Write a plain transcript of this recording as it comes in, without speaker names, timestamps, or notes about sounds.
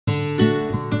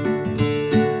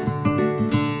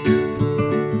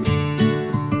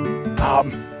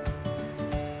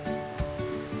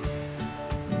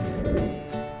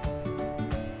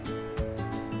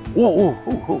Ooh, ooh,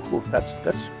 ooh, ooh.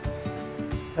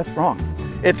 That's wrong.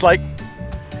 It's like,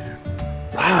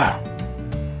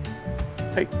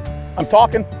 hey, I'm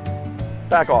talking,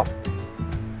 back off.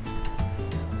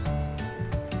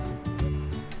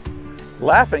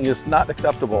 Laughing is not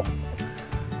acceptable.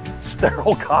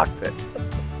 Sterile cockpit.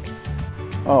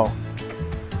 Oh.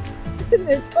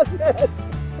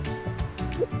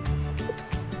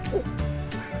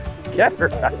 Get her,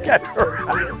 get her.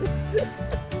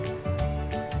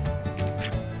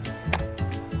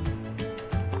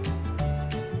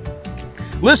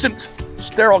 Listen,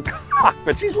 sterile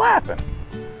cockpit, she's laughing.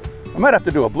 I might have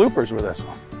to do a bloopers with this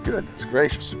one. Goodness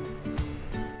gracious.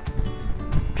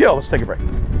 Kill, let's take a break.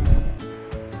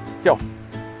 Kill.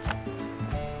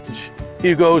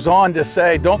 He goes on to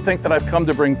say, don't think that I've come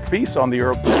to bring peace on the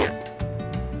earth.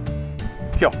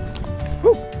 Kill.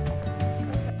 Woo.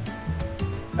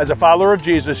 As a follower of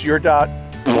Jesus, you're dot.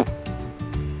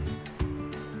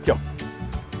 Kill.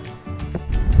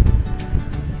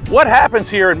 What happens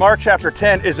here in Mark chapter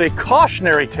 10 is a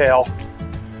cautionary tale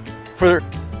for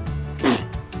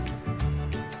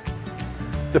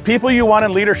the people you want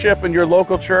in leadership in your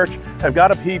local church have got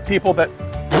to be people that,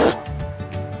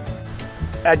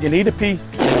 and you need to pee,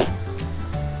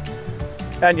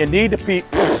 and you need to pee.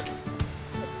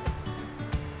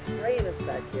 Rain is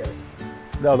back here.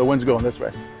 No, the wind's going this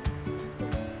way.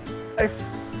 Hey,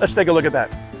 let's take a look at that.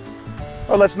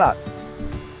 Or let's not.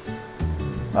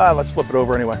 Let's flip it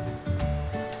over anyway.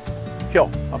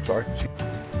 Kill. I'm sorry.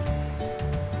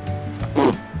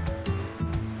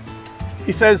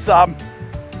 He says,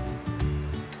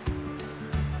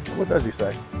 what does he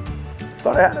say?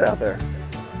 Thought I had it out there.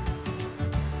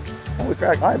 Holy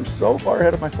crap, I am so far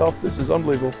ahead of myself. This is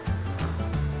unbelievable.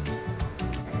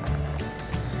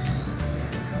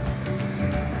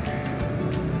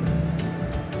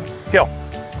 Kill.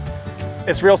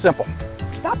 It's real simple.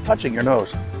 Stop touching your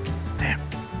nose.